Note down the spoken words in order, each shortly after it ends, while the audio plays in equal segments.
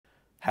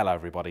Hello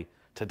everybody.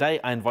 Today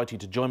I invite you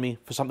to join me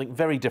for something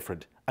very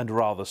different and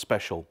rather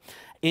special.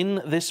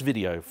 In this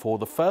video, for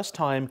the first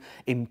time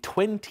in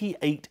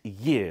 28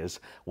 years,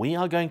 we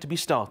are going to be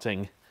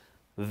starting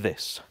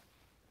this,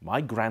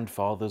 my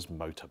grandfather's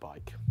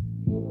motorbike.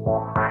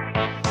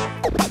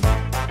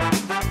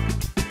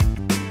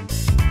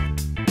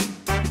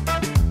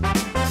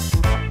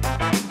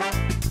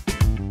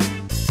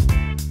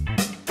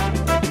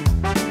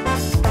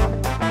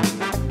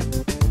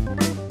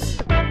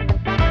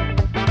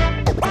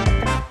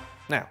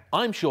 Now,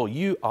 I'm sure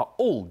you are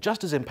all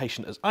just as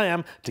impatient as I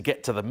am to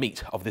get to the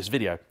meat of this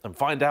video and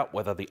find out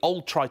whether the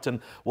old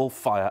Triton will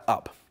fire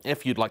up.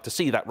 If you'd like to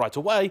see that right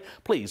away,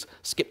 please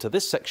skip to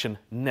this section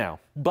now.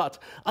 But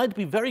I'd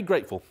be very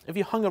grateful if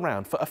you hung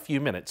around for a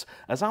few minutes,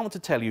 as I want to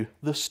tell you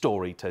the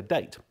story to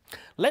date.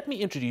 Let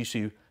me introduce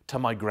you to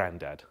my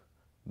granddad,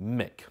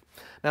 Mick.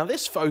 Now,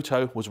 this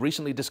photo was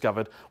recently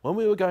discovered when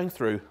we were going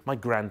through my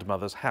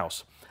grandmother's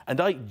house, and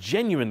I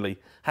genuinely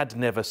had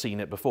never seen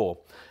it before.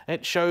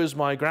 It shows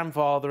my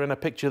grandfather in a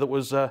picture that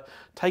was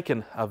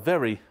taken a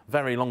very,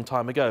 very long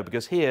time ago,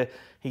 because here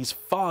he's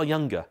far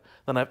younger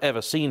than I've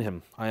ever seen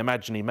him. I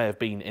imagine he may have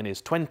been in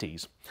his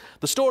 20s.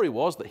 The story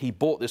was that he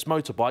bought this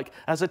motorbike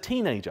as a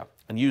teenager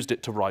and used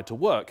it to ride to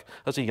work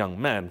as a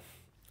young man.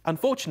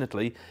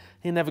 Unfortunately,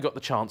 he never got the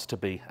chance to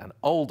be an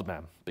old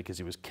man because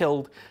he was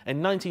killed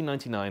in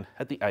 1999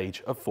 at the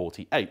age of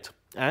 48.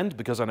 And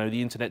because I know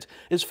the internet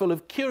is full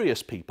of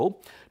curious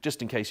people,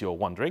 just in case you're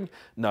wondering,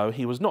 no,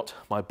 he was not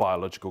my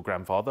biological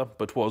grandfather,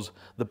 but was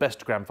the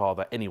best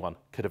grandfather anyone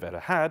could have ever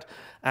had,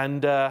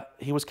 and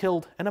he was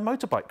killed in a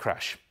motorbike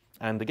crash.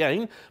 And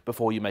again,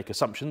 before you make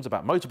assumptions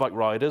about motorbike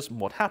riders,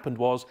 what happened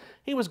was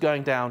he was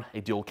going down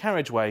a dual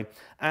carriageway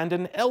and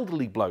an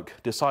elderly bloke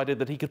decided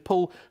that he could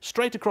pull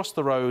straight across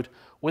the road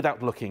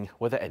without looking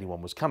whether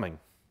anyone was coming.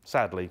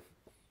 Sadly,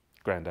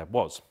 Grandad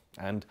was.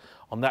 And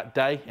on that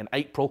day in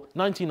April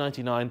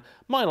 1999,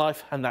 my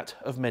life and that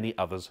of many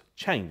others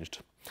changed.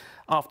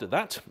 After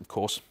that, of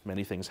course,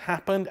 many things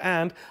happened,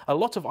 and a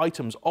lot of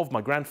items of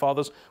my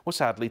grandfather's were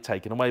sadly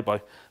taken away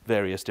by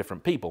various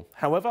different people.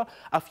 However,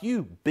 a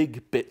few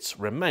big bits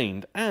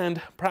remained,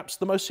 and perhaps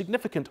the most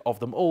significant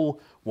of them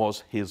all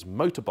was his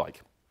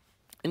motorbike.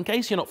 In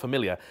case you're not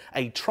familiar,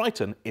 a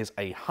Triton is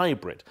a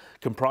hybrid,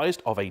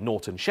 comprised of a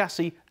Norton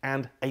chassis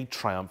and a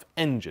Triumph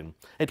engine.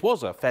 It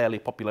was a fairly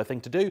popular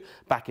thing to do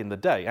back in the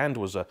day and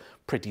was a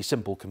pretty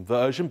simple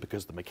conversion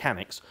because the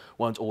mechanics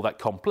weren't all that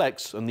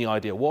complex, and the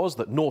idea was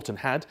that Norton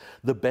had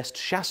the best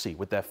chassis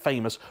with their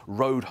famous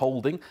road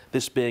holding,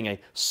 this being a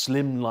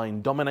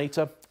slimline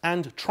dominator,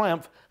 and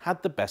Triumph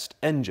had the best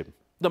engine.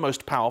 The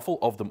most powerful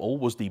of them all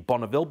was the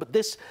Bonneville, but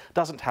this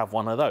doesn't have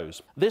one of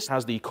those. This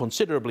has the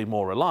considerably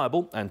more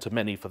reliable, and to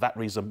many for that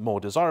reason more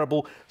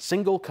desirable,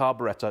 single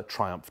carburettor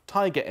Triumph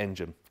Tiger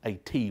engine, a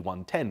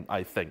T110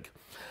 I think.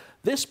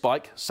 This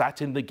bike sat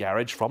in the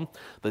garage from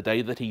the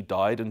day that he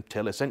died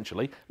until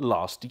essentially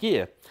last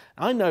year.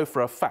 I know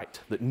for a fact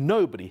that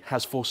nobody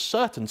has for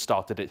certain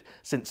started it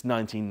since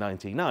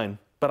 1999.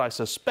 But I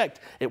suspect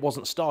it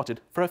wasn't started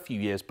for a few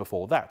years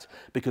before that,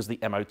 because the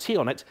MOT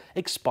on it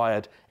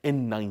expired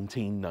in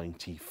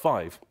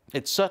 1995.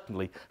 It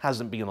certainly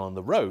hasn't been on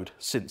the road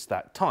since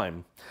that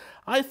time.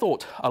 I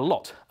thought a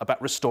lot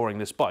about restoring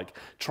this bike,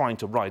 trying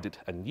to ride it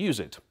and use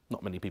it.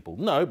 Not many people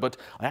know, but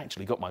I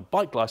actually got my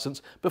bike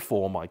license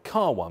before my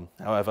car one.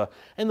 However,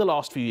 in the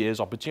last few years,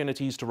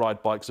 opportunities to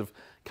ride bikes have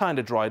kind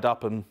of dried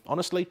up, and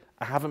honestly,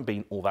 I haven't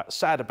been all that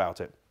sad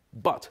about it.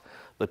 But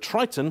the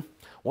Triton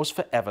was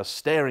forever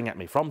staring at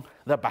me from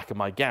the back of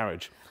my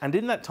garage. And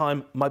in that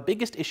time, my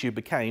biggest issue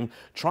became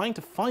trying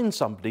to find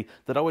somebody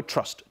that I would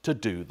trust to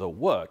do the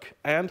work.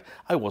 And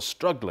I was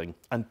struggling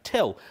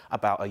until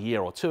about a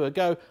year or two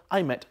ago,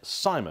 I met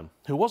Simon,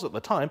 who was at the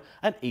time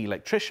an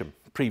electrician.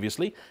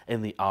 Previously,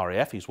 in the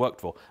RAF, he's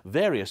worked for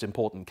various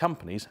important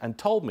companies and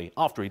told me,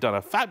 after he'd done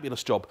a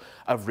fabulous job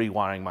of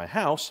rewiring my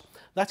house,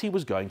 that he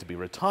was going to be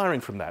retiring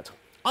from that.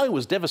 I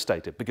was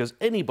devastated because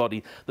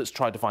anybody that's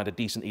tried to find a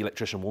decent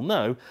electrician will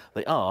know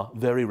they are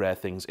very rare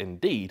things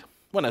indeed.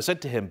 When I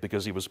said to him,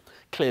 because he was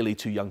clearly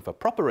too young for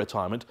proper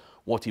retirement,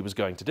 what he was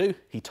going to do,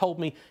 he told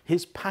me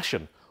his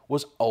passion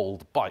was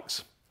old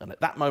bikes. And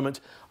at that moment,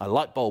 a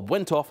light bulb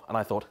went off and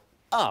I thought,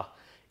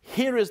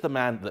 here is the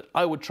man that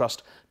I would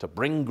trust to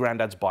bring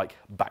Grandad's bike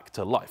back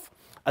to life.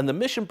 And the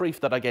mission brief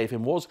that I gave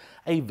him was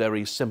a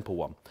very simple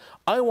one.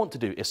 I want to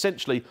do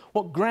essentially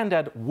what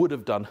Grandad would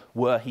have done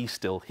were he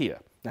still here.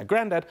 Now,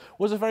 Grandad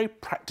was a very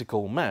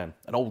practical man,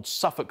 an old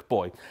Suffolk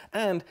boy,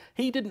 and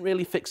he didn't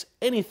really fix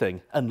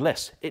anything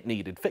unless it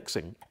needed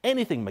fixing.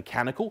 Anything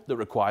mechanical that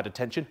required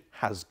attention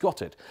has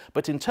got it,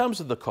 but in terms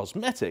of the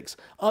cosmetics,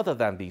 other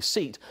than the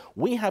seat,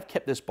 we have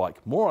kept this bike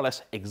more or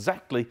less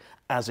exactly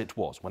as it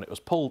was when it was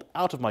pulled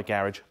out of my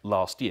garage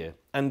last year.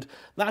 And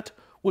that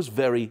was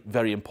very,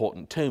 very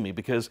important to me,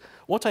 because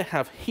what I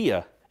have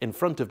here in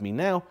front of me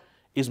now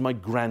is my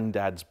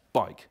Grandad's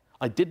bike.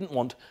 I didn't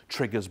want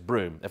Trigger's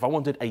broom. If I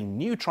wanted a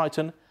new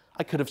Triton,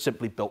 I could have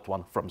simply built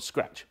one from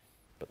scratch.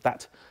 But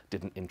that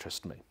didn't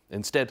interest me.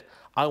 Instead,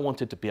 I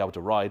wanted to be able to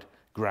ride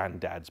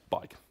Granddad's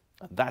bike.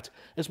 And that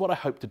is what I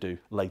hope to do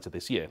later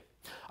this year.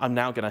 I'm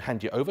now going to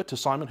hand you over to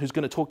Simon, who's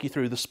going to talk you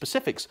through the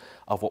specifics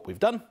of what we've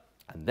done,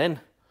 and then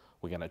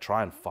we're going to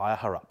try and fire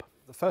her up.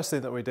 The first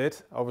thing that we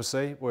did,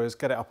 obviously, was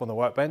get it up on the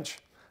workbench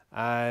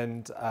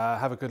and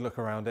have a good look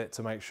around it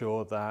to make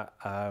sure that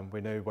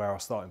we knew where our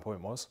starting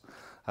point was.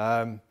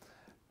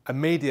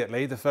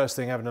 Immediately, the first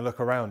thing having a look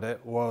around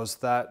it was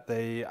that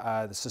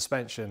the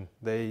suspension,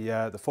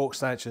 the fork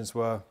stanchions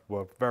were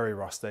very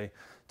rusty,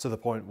 to the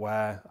point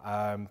where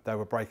they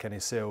would break any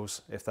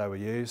seals if they were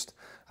used.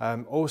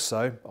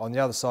 Also, on the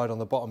other side, on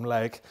the bottom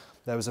leg,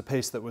 there was a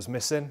piece that was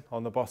missing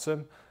on the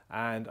bottom,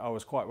 and I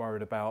was quite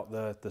worried about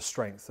the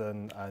strength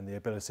and the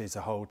ability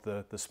to hold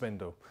the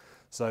spindle.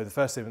 So the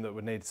first thing that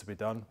would need to be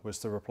done was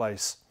to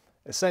replace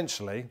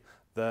essentially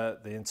the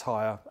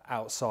entire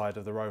outside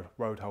of the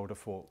road holder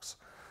forks.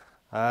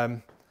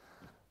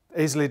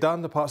 Easily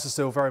done. The parts are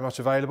still very much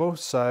available,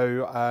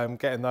 so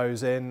getting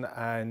those in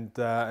and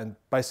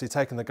basically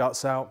taking the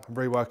guts out,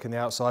 reworking the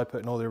outside,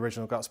 putting all the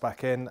original guts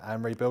back in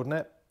and rebuilding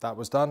it. That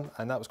was done,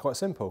 and that was quite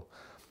simple.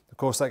 Of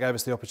course, that gave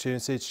us the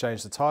opportunity to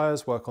change the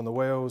tyres, work on the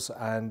wheels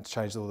and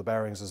change all the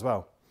bearings as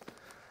well.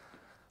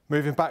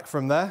 Moving back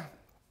from there,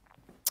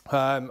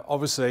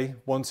 obviously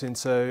wanting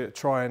to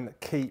try and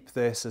keep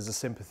this as a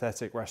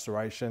sympathetic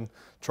restoration,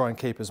 try and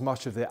keep as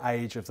much of the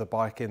age of the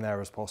bike in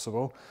there as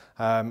possible.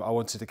 I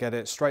wanted to get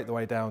it straight the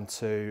way down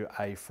to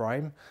a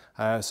frame,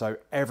 so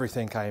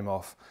everything came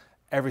off.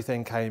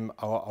 Everything came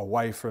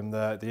away from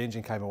the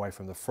engine came away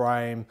from the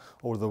frame,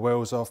 all the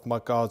wheels off,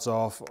 mud guards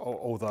off,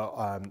 all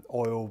the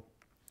oil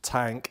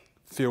tank,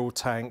 fuel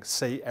tank,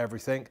 seat,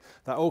 everything.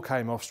 That all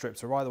came off,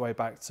 stripped right the way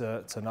back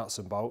to nuts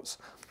and bolts,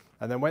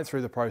 and then went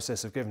through the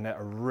process of giving it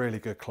a really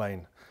good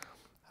clean.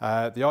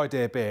 The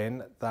idea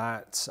being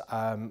that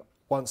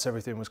once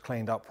everything was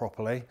cleaned up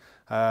properly,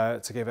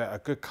 to give it a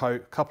good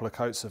couple of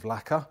coats of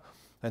lacquer,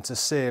 and to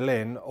seal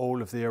in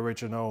all of the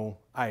original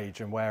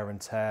age and wear and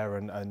tear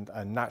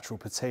and natural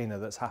patina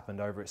that's happened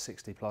over its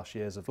 60+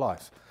 years of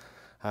life.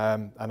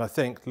 And I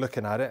think,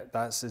 looking at it,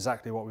 that's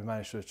exactly what we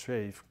managed to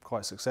achieve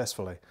quite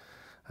successfully.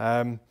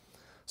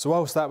 So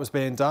whilst that was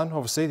being done,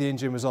 obviously the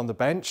engine was on the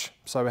bench,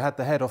 so we had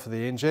the head off of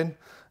the engine,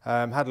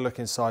 had a look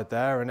inside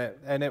there, and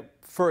it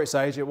for its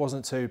age it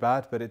wasn't too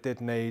bad, but it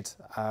did need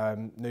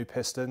new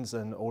pistons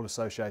and all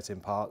associating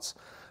parts.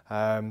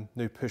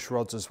 New push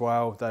rods as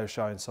well, they were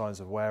showing signs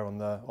of wear on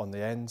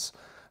the ends.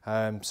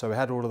 So we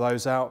had all of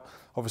those out.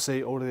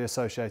 Obviously all of the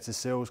associated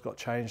seals got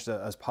changed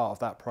as part of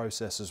that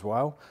process as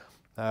well.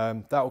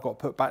 That all got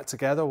put back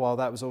together while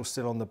that was all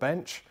still on the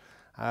bench.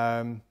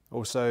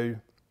 Also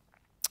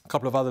a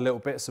couple of other little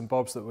bits and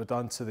bobs that were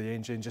done to the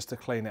engine just to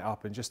clean it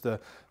up and just to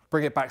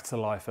bring it back to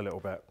life a little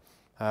bit.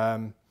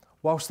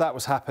 Whilst that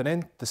was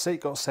happening, the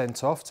seat got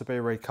sent off to be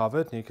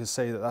recovered, and you can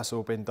see that that's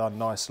all been done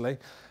nicely,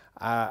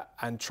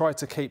 and tried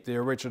to keep the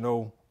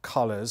original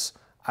colours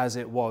as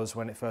it was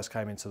when it first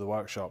came into the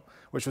workshop,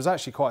 which was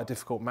actually quite a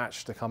difficult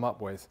match to come up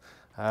with.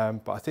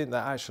 But I think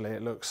that actually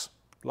it looks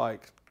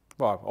like,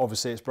 well,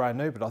 obviously it's brand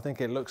new, but I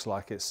think it looks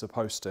like it's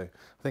supposed to.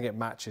 I think it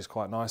matches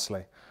quite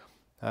nicely.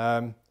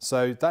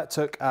 So that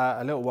took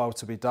a little while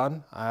to be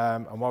done,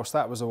 and whilst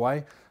that was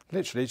away,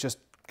 literally just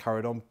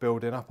carried on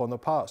building up on the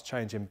parts,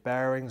 changing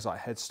bearings,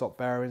 like headstock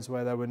bearings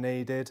where they were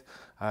needed.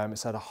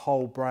 It's had a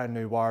whole brand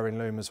new wiring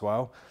loom as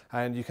well,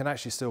 and you can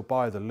actually still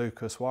buy the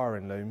Lucas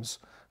wiring looms,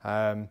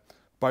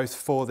 both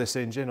for this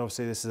engine.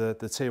 Obviously this is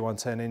the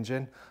T110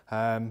 engine,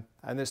 and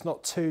it's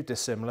not too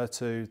dissimilar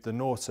to the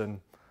Norton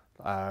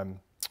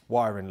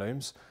wiring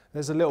looms.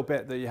 There's a little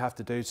bit that you have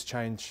to do to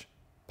change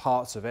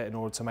parts of it in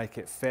order to make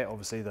it fit.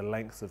 Obviously the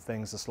length of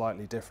things are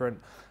slightly different,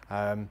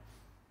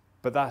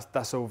 but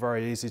that's all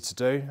very easy to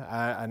do,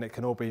 and it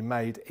can all be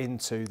made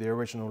into the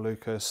original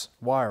Lucas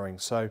wiring.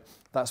 So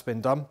that's been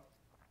done.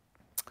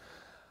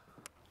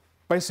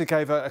 Basically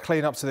gave a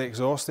clean up to the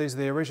exhaust. These are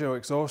the original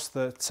exhausts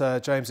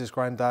that James's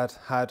granddad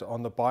had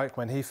on the bike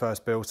when he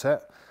first built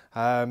it.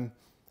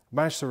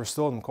 Managed to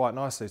restore them quite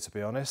nicely, to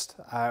be honest.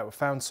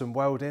 Found some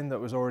welding that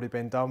was already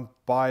been done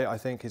by, I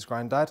think, his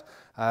granddad,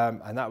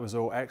 and that was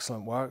all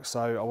excellent work, so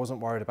I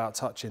wasn't worried about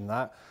touching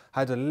that.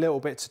 Had a little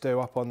bit to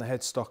do up on the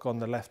headstock on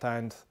the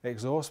left-hand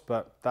exhaust,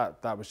 but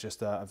that was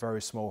just a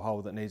very small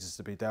hole that needed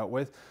to be dealt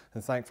with,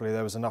 and thankfully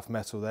there was enough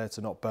metal there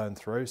to not burn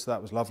through, so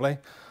that was lovely.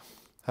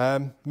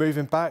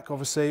 Moving back,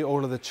 obviously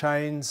all of the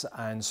chains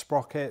and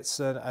sprockets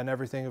and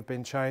everything have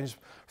been changed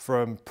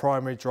from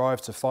primary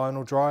drive to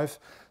final drive,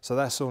 so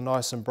that's all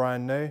nice and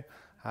brand new.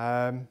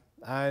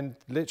 And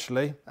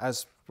literally,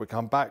 as we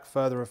come back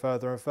further and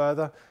further and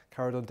further,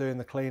 carried on doing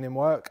the cleaning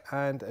work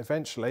and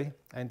eventually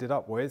ended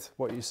up with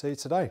what you see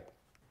today.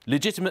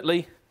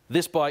 Legitimately,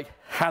 this bike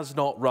has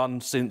not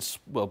run since,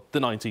 well, the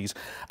 90s.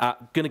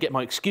 Gonna get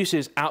my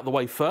excuses out the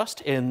way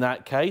first in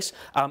that case.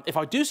 If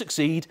I do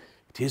succeed,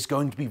 it is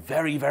going to be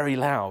very, very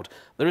loud.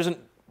 There isn't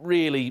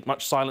really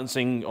much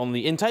silencing on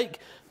the intake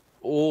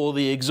or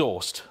the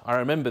exhaust. I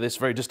remember this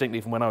very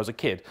distinctly from when I was a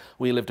kid.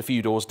 We lived a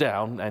few doors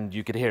down and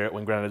you could hear it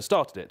when Grandad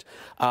started it.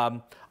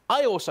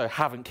 I also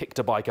haven't kicked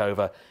a bike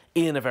over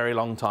in a very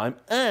long time,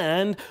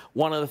 and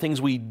one of the things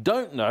we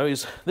don't know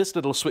is this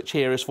little switch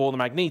here is for the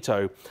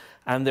magneto,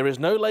 and there is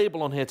no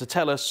label on here to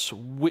tell us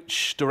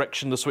which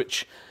direction the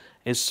switch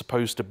is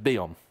supposed to be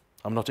on.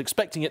 I'm not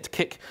expecting it to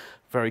kick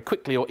very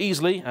quickly or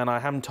easily, and I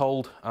have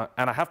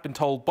been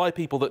told by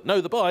people that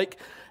know the bike,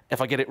 if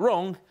I get it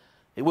wrong,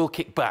 it will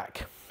kick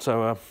back.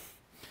 So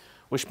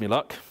wish me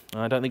luck.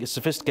 I don't think it's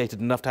sophisticated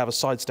enough to have a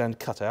side stand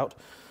cut out.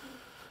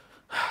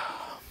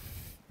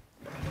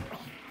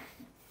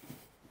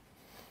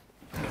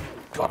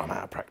 God, I'm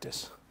out of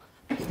practice.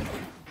 Do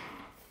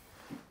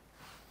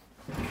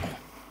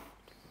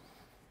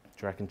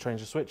you reckon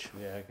change the switch?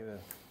 Yeah, get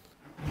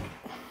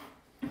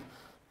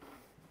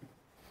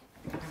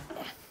in.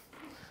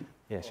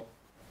 Yes.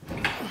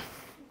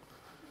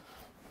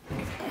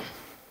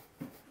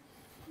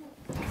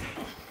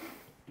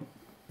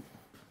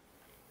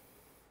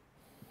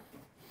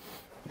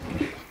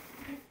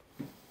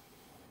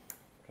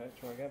 Okay,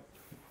 try again.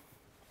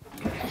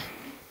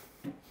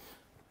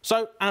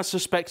 So, as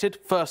suspected,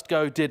 first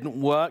go didn't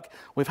work.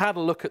 We've had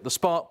a look at the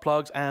spark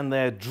plugs and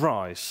they're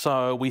dry,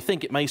 so we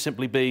think it may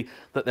simply be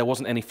that there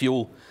wasn't any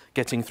fuel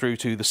getting through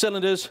to the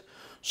cylinders,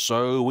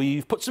 so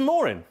we've put some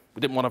more in. We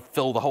didn't want to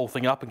fill the whole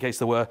thing up in case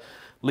there were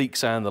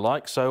leaks and the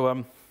like,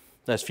 so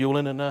there's fuel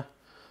in, and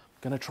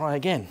going to try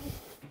again.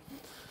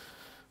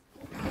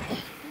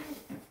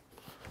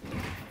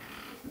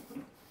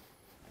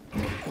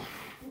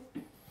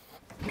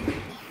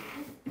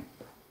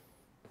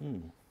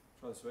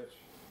 Try the switch.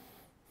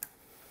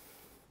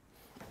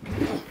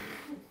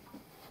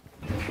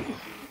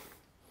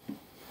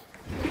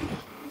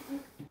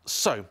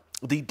 So,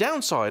 the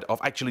downside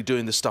of actually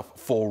doing this stuff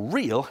for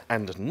real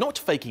and not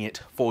faking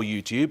it for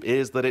YouTube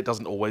is that it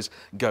doesn't always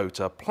go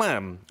to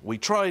plan. We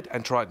tried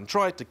and tried and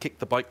tried to kick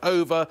the bike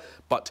over,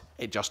 but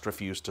it just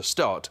refused to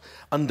start.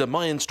 Under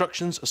my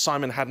instructions,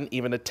 Simon hadn't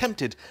even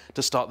attempted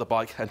to start the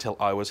bike until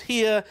I was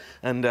here,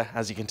 and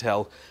as you can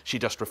tell, she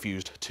just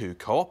refused to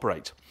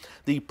cooperate.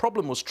 The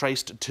problem was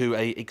traced to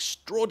an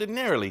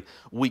extraordinarily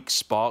weak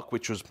spark,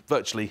 which was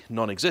virtually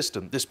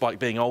non-existent. This bike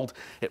being old,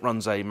 it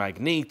runs a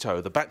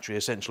magneto. The battery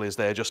essentially is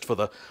there just for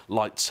the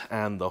lights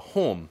and the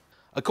horn.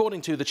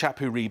 According to the chap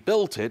who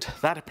rebuilt it,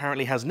 that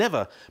apparently has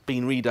never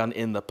been redone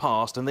in the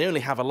past, and they only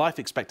have a life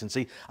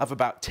expectancy of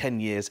about 10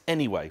 years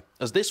anyway.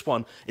 As this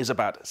one is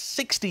about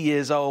 60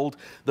 years old,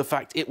 the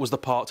fact it was the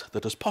part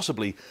that has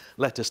possibly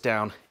let us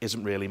down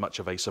isn't really much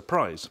of a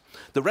surprise.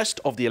 The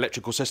rest of the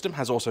electrical system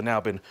has also now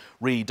been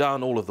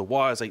redone. All of the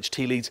wires,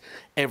 HT leads,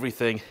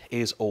 everything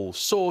is all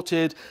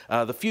sorted.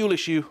 The fuel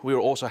issue we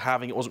were also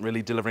having, it wasn't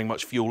really delivering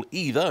much fuel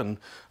either, and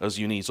as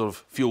you need sort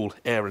of fuel,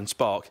 air and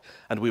spark,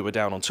 and we were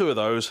down on 2 of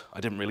those.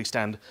 I didn't really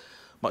stand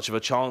much of a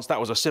chance. That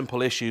was a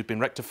simple issue, been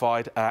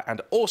rectified,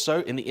 and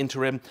also in the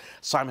interim,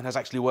 Simon has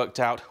actually worked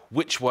out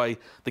which way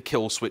the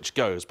kill switch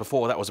goes.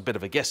 Before, that was a bit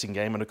of a guessing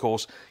game, and of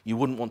course, you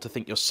wouldn't want to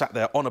think you're sat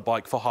there on a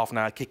bike for half an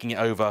hour kicking it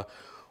over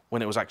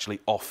when it was actually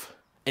off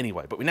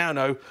anyway. But we now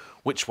know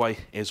which way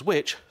is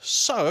which,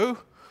 so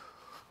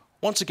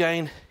once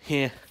again,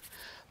 here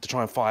to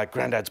try and fire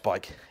Grandad's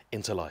bike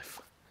into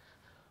life.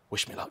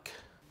 Wish me luck.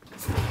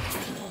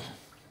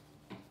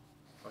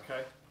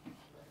 Okay.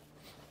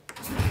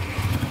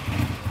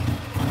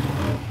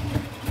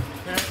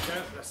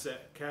 That's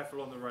it.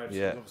 Careful on the road.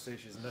 Yeah. Obviously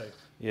she's new.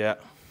 Yeah.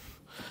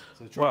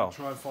 So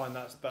try and find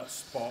that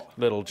spot.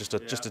 Little, just a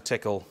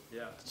tickle.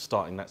 Yeah.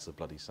 Starting, that's the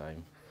bloody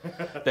same.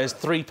 There's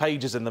 3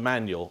 pages in the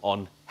manual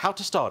on how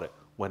to start it.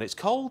 When it's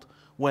cold,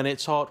 when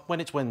it's hot,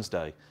 when it's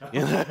Wednesday.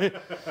 You know?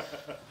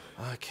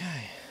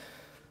 Okay.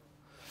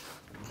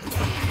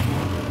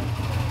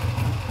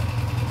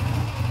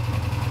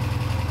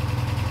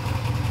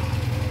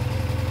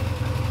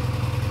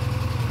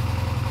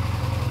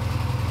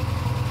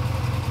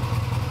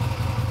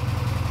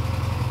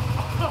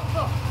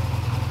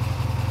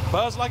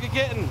 Buzz like a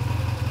kitten.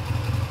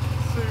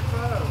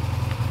 Superb.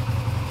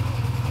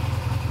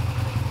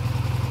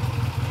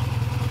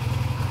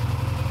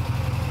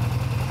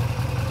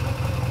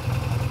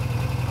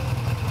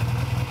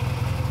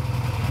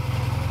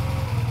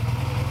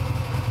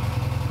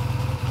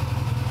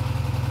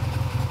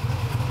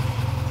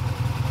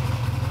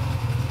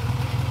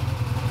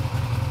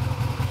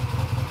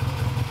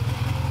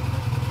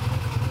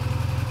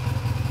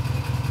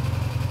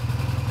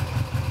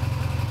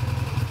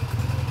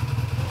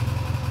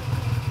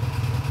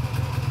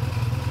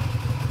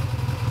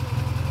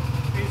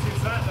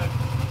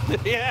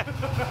 Yeah.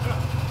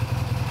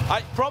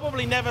 I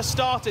probably never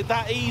started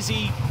that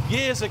easy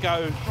years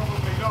ago.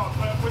 Probably not,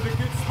 but with a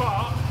good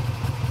spark.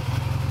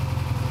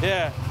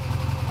 Yeah.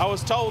 I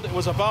was told it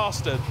was a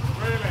bastard.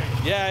 Really?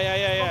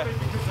 Yeah. Probably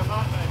because of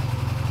that then.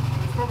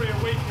 There's probably a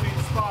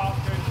weakening spark,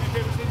 and if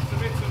it was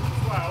intermittent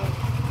as well.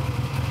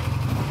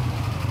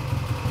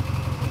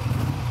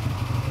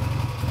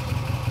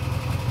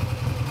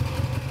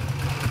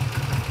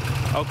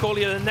 I'll call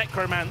you the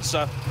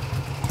necromancer.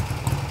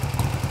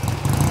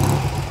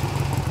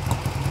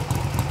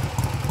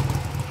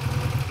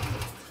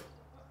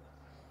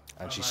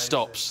 And she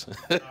stops.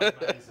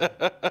 Amazing.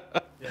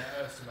 Yeah,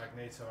 Yeah, Earth's a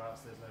magneto out,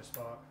 so there's no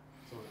spark.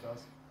 That's all it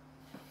does.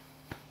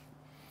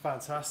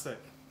 Fantastic.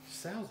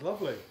 Sounds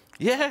lovely.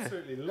 Yeah.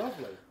 Absolutely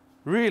lovely.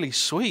 Really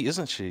sweet,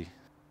 isn't she?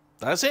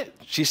 That's it.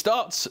 She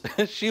starts,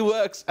 she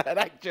works, and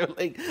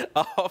actually,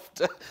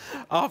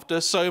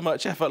 after so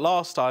much effort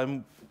last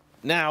time,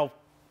 now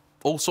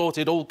all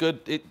sorted, all good.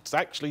 It's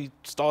actually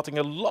starting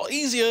a lot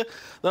easier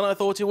than I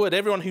thought it would.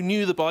 Everyone who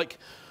knew the bike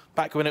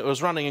back when it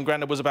was running and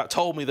Grandad was about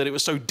told me that it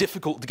was so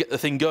difficult to get the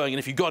thing going, and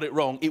if you got it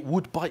wrong, it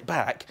would bite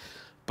back.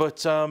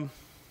 But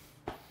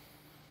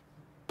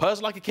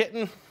purrs like a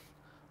kitten.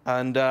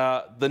 And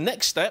the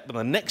next step, and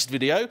the next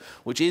video,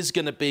 which is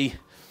going to be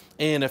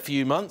in a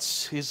few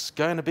months, is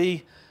going to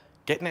be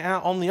getting it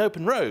out on the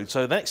open road.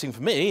 So the next thing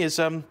for me is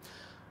I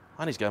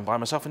need to go and buy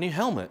myself a new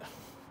helmet.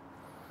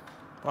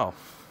 Well,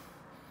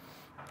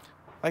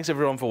 thanks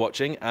everyone for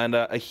watching, and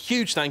a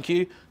huge thank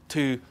you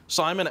to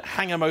Simon at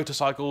Hangar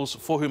Motorcycles,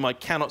 for whom I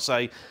cannot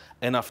say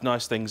enough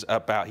nice things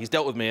about. He's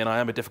dealt with me, and I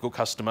am a difficult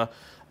customer,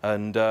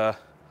 and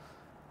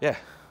yeah,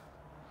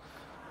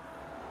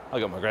 I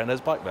got my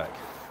granddad's bike back.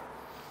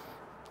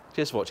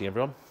 Cheers for watching,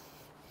 everyone.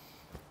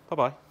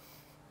 Bye-bye.